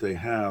interest that they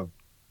have,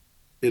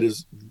 it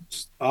is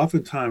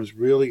oftentimes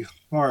really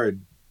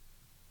hard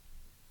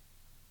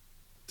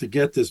to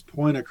get this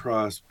point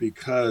across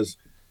because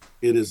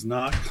it is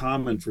not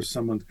common for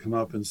someone to come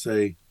up and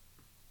say,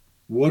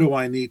 what do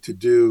I need to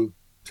do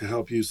to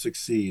help you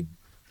succeed?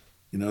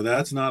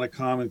 That's not a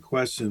common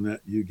question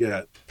that you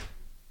get.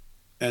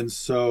 And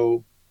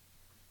so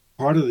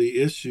part of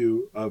the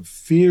issue of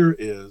fear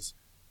is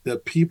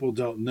that people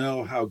don't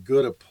know how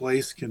good a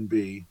place can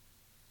be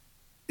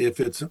if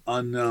it's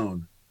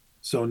unknown.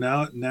 So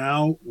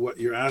now what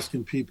you're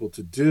asking people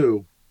to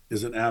do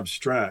is an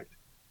abstract.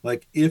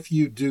 Like, if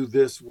you do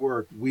this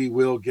work, we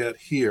will get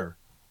here.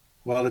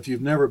 Well, if you've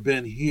never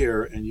been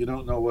here and you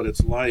don't know what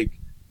it's like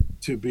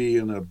to be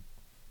in an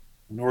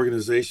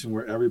organization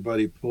where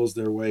everybody pulls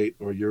their weight,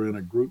 or you're in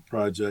a group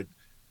project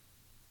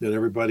that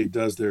everybody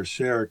does their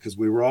share, because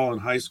we were all in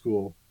high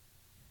school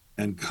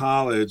and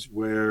college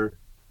where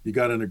you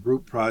got in a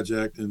group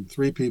project and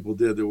 3 people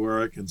did the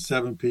work and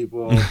 7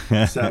 people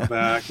sat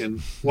back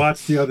and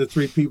watched the other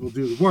 3 people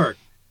do the work.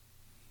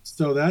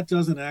 So that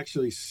doesn't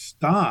actually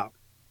stop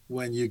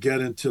when you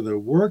get into the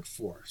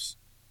workforce.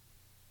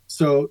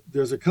 So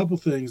there's a couple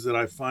things that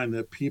I find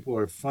that people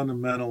are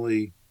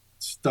fundamentally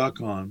stuck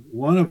on.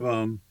 One of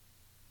them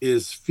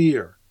is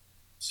fear.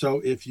 So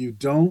if you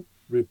don't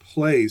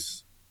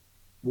replace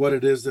what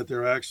it is that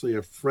they're actually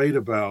afraid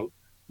about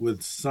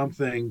with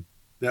something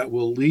that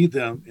will lead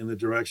them in the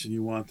direction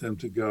you want them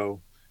to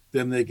go,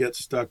 then they get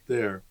stuck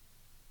there.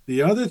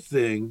 The other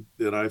thing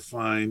that I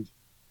find,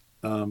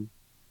 and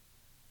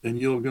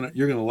you're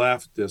gonna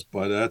laugh at this,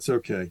 but that's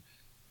okay.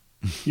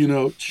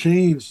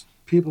 Change.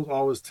 People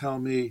always tell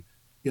me,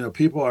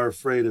 people are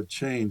afraid of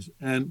change,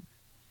 and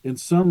in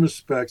some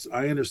respects,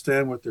 I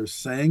understand what they're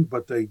saying,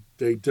 but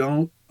they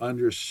don't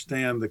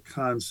understand the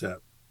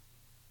concept.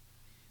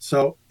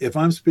 So if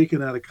I'm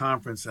speaking at a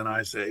conference and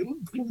I say,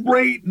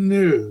 great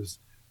news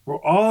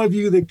for all of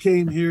you that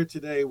came here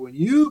today, when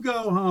you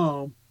go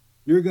home,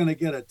 you're going to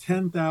get a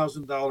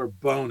 $10,000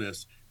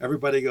 bonus.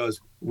 Everybody goes,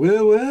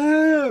 woo,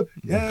 woo.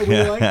 Yeah,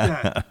 we like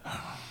that.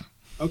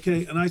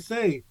 Okay. And I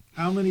say,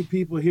 how many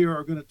people here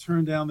are going to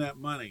turn down that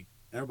money?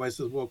 Everybody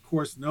says, well, of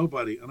course,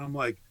 nobody. And I'm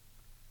like,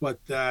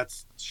 but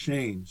that's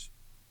change.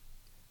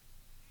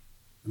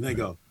 And they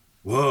go,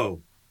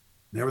 whoa,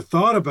 never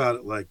thought about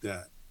it like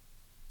that.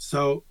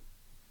 So,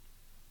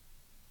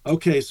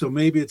 okay, so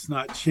maybe it's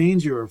not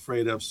change you're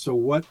afraid of. So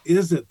what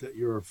is it that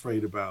you're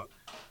afraid about?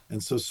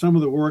 And so some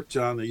of the work,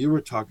 John, that you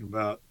were talking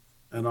about,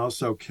 and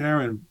also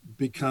Karen,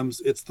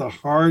 it's the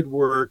hard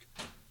work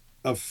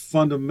of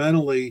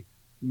fundamentally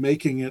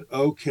making it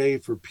okay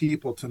for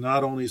people to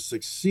not only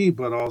succeed,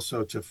 but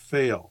also to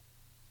fail.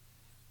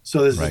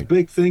 So there's this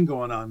big thing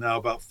going on now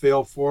about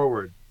fail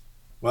forward.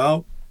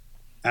 Well,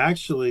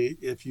 actually,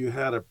 if you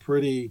had a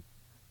pretty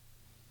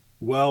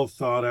well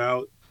thought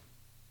out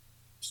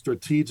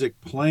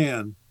strategic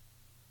plan,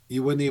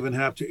 you wouldn't even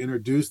have to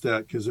introduce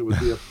that because it would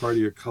be a part of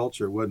your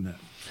culture, wouldn't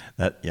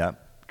it? Yeah,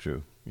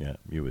 true. Yeah,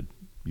 you would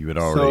You would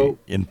already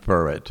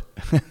infer it.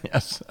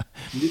 Yes.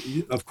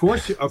 Of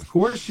course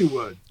you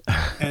would.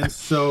 And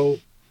so,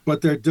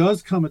 but there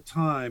does come a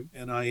time,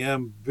 and I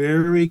am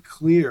very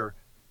clear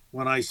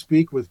when I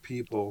speak with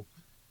people,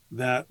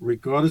 that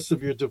regardless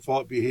of your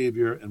default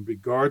behavior and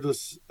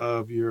regardless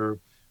of your,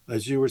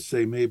 as you would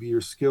say, maybe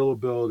your skill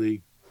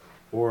ability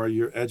or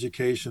your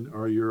education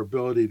or your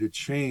ability to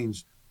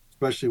change,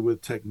 especially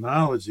with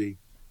technology,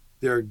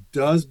 there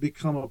does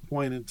become a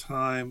point in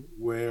time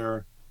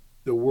where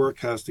the work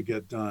has to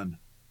get done.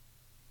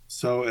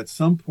 So at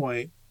some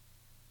point,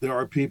 there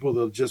are people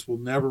that just will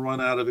never run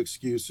out of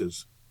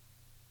excuses.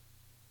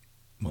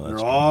 Well, They're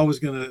that's always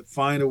going to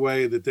find a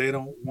way that they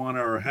don't want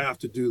to or have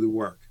to do the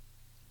work.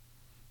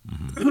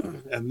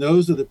 And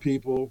those are the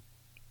people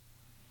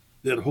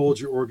that hold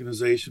your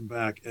organization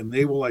back, and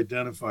they will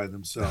identify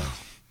themselves.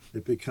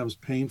 It becomes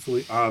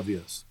painfully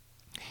obvious.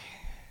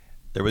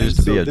 There used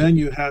to be a then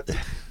you have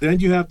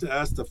to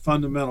ask the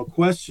fundamental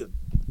question.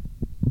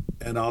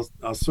 And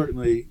I'll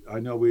certainly,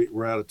 I know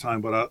we're out of time,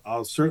 but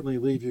I'll certainly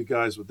leave you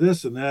guys with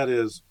this, and that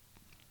is,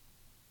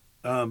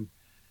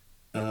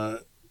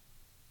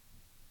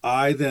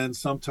 I then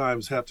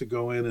sometimes have to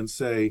go in and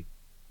say,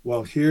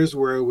 well, here's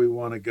where we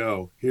want to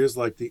go. Here's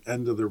like the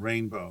end of the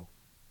rainbow.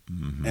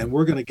 And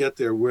we're going to get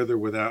there with or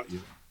without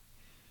you.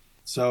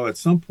 So at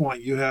some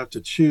point you have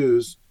to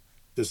choose,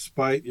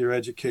 despite your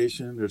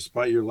education, or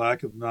despite your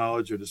lack of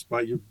knowledge, or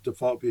despite your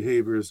default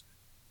behaviors,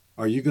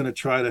 are you going to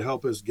try to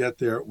help us get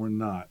there or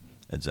not?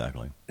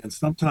 Exactly. And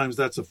sometimes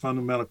that's a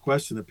fundamental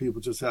question that people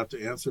just have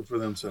to answer for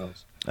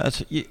themselves.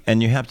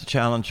 And you have to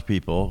challenge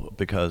people,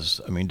 because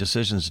I mean,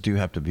 decisions do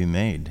have to be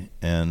made,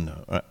 and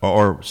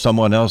or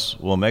someone else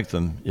will make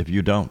them if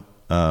you don't.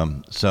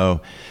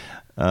 Absolutely.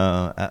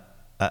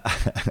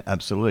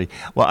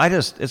 Well,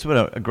 it's been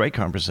a great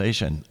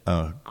conversation,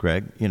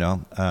 Greg. You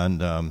know,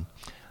 and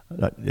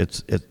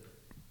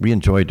we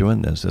enjoy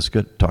doing this. It's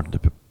good talking to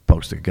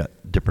folks that got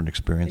different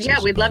experiences. Yeah,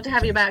 we'd love to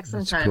have you back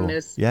sometime. Cool.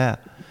 Yeah.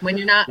 When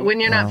you're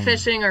not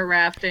fishing or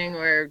rafting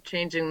or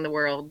changing the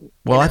world.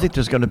 Well, I think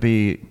there's going to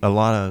be a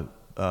lot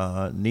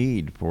of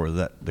need for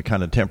the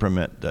kind of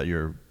temperament that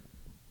you're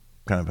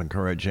kind of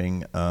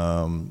encouraging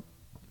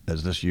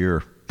as this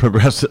year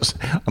progresses.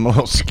 I'm a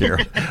little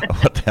scared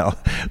of what the hell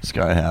is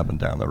going to happen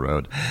down the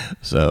road.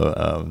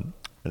 So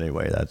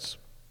anyway, it's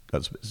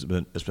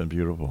been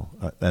beautiful,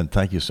 and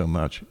thank you so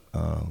much.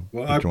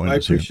 Well, I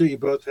appreciate you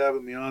both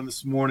having me on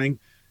this morning,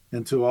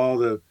 and to all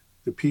the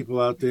people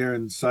out there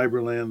in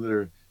Cyberland that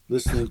are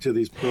listening to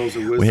these pearls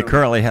of wisdom. We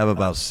currently have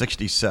about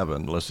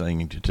 67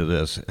 listening to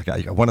this.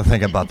 I want to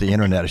think about the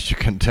internet, as you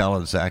can tell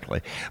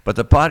exactly. But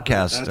the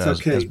podcast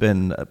has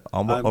been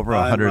over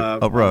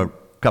a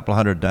couple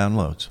hundred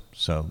downloads.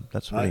 So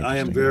that's really I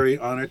am very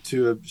honored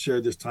to have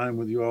shared this time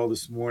with you all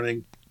this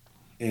morning.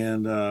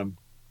 And,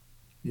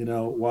 you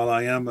know, while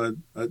I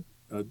am a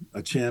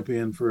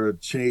champion for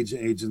change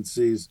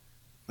agencies,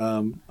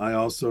 I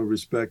also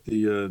respect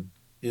the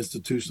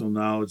institutional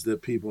knowledge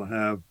that people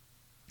have.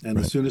 And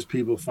As soon as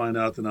people find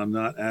out that I'm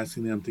not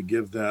asking them to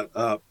give that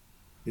up,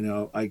 you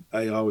know,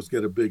 I always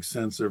get a big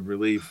sense of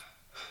relief.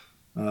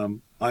 I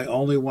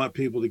only want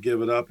people to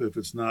give it up if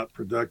it's not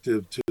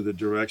productive to the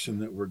direction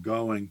that we're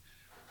going.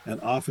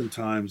 And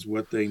oftentimes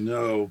what they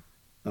know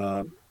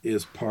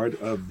is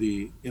part of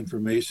the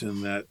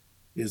information that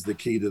is the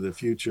key to the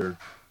future.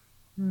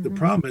 Mm-hmm. The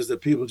problem is that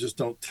people just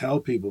don't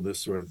tell people this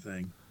sort of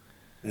thing.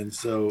 And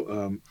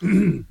so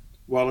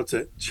while it's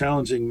a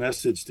challenging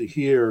message to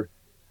hear,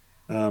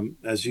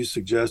 as you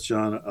suggest,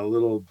 John, a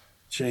little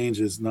change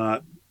is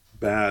not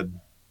bad.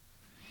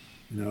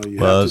 You know,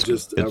 have to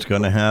just. It's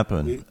going to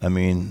happen. I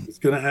mean, it's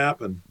going to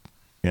happen.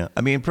 Yeah.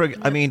 I mean,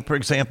 for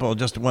example,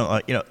 just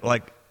one, you know,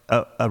 like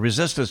a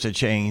resistance to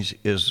change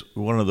is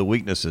one of the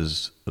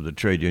weaknesses of the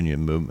trade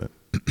union movement,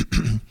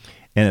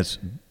 and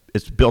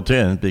it's built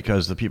in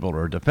because the people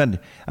are defending.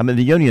 I mean,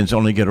 the unions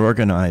only get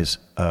organized,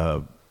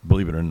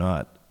 believe it or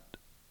not,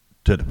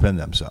 to defend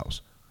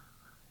themselves.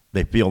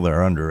 They feel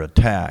they're under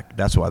attack.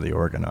 That's why they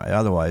organize.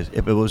 Otherwise,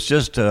 if it was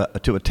just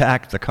to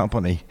attack the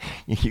company,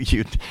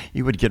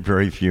 you would get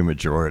very few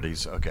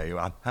majorities. Okay,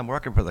 I'm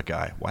working for the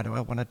guy. Why do I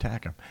want to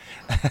attack him?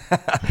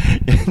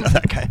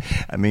 That guy.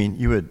 I mean,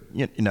 you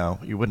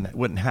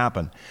wouldn't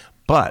happen.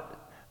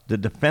 But the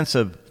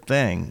defensive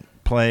thing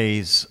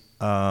plays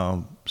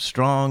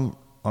strong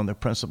on the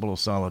principle of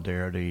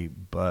solidarity,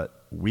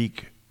 but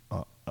weak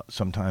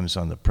sometimes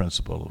on the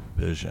principle of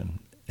vision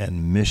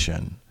and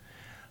mission.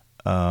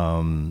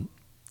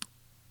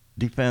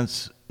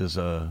 Defense is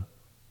hard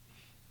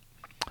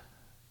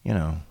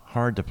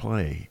to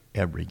play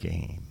every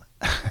game.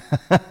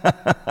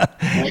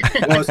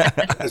 Well,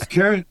 as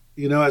Karen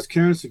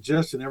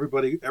suggested,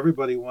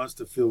 everybody wants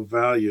to feel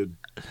valued,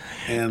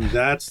 and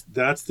that's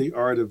the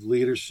art of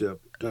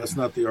leadership. That's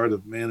not the art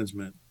of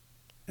management.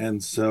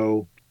 And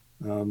so,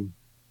 when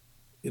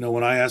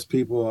I ask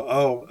people,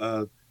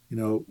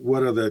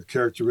 what are the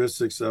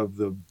characteristics of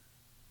the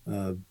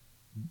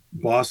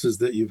bosses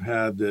that you've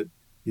had that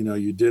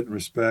you didn't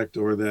respect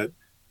or that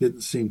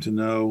didn't seem to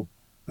know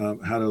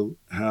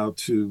how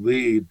to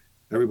lead,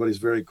 everybody's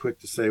very quick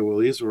to say, well,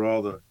 these were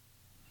all the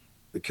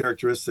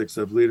characteristics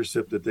of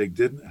leadership that they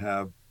didn't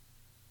have.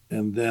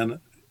 And then,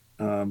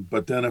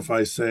 but then if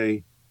I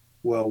say,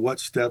 well, what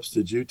steps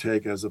did you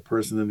take as a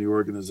person in the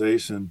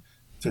organization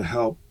to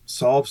help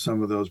solve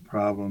some of those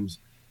problems?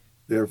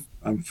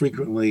 I'm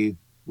frequently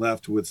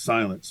left with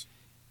silence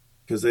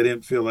because they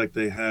didn't feel like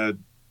they had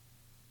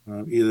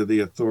either the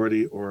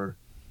authority or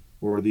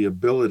the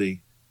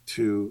ability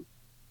to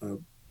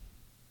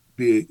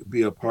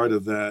be a part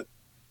of that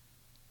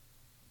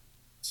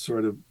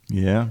sort of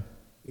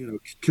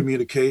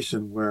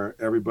communication where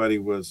everybody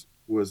was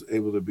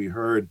able to be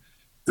heard.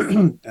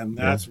 And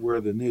that's where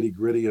the nitty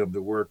gritty of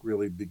the work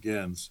really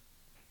begins.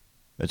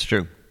 That's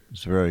true.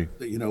 It's very,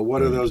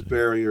 what are those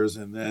barriers,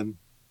 and then,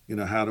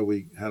 how do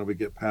we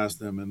get past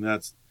them? And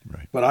that's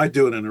right. But I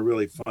do it in a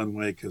really fun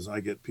way because I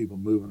get people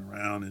moving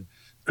around.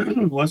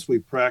 And once we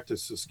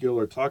practice a skill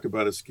or talk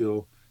about a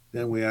skill,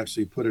 then we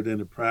actually put it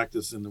into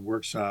practice in the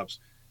workshops,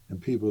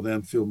 and people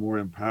then feel more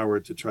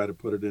empowered to try to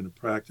put it into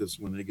practice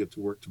when they get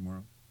to work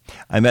tomorrow.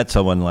 I met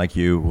someone like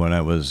you when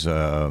I was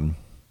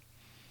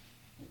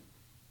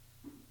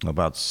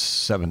about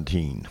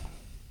 17,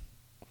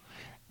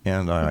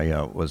 and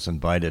I was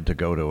invited to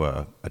go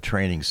to a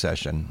training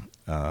session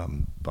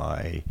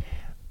by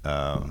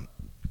a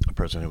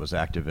person who was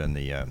active in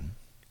the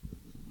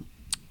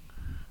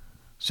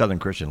Southern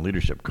Christian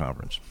Leadership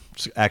Conference,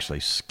 actually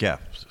SCEF,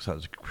 so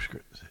it was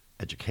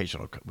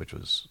educational, which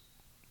was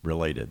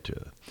related to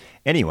it.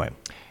 Anyway,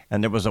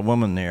 and there was a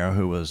woman there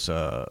who was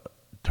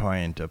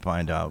trying to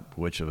find out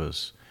which of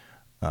us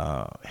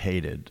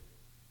hated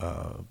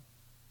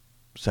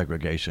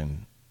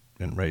segregation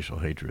and racial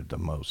hatred the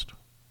most.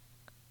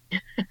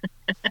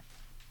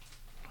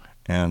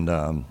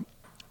 And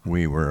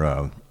we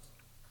were,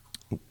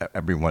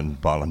 everyone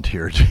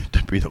volunteered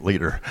to be the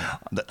leader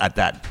at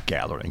that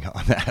gathering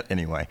on that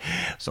anyway.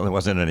 So there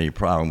wasn't any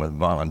problem with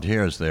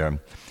volunteers there.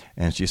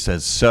 And she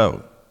said,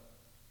 so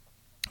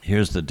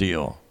here's the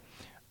deal.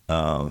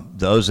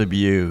 Those of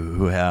you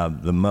who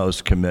have the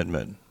most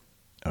commitment,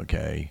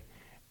 okay,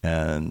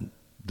 and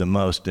the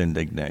most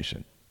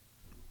indignation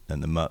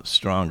and the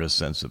strongest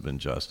sense of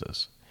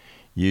injustice,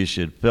 you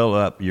should fill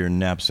up your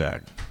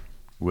knapsack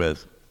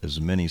with as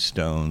many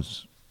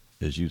stones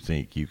as you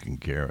think you can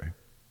carry.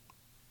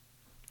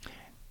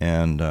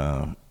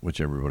 And which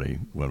everybody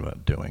went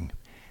about doing.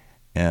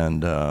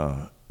 And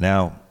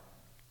now,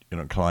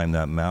 climb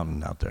that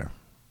mountain out there,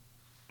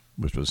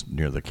 which was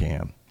near the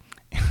camp.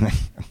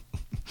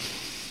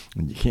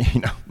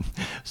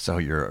 So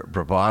your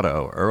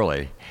bravado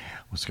early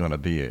was going to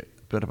be a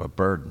bit of a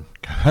burden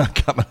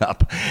coming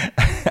up.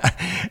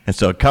 And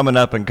so coming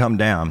up and come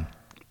down,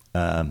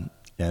 and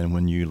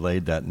when you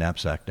laid that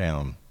knapsack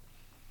down,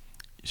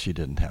 she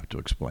didn't have to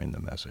explain the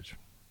message.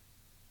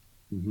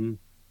 Mm-hmm.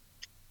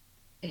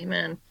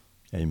 Amen.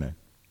 Amen.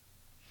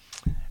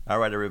 All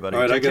right, everybody.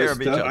 All right, Take care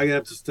of each other. I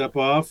have to step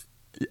off.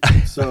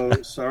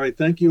 So sorry.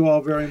 Thank you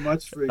all very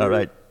much for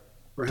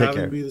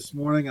having me this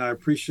morning. I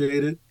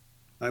appreciate it.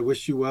 I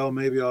wish you well.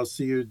 Maybe I'll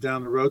see you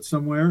down the road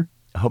somewhere.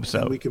 I hope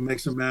so. And we can make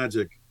some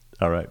magic.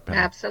 All right, Pam.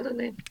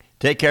 Absolutely.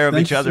 Take care of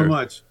each other. Thank you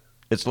so much.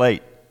 It's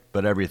late,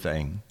 but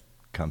everything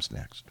comes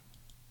next.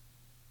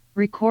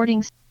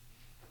 Recording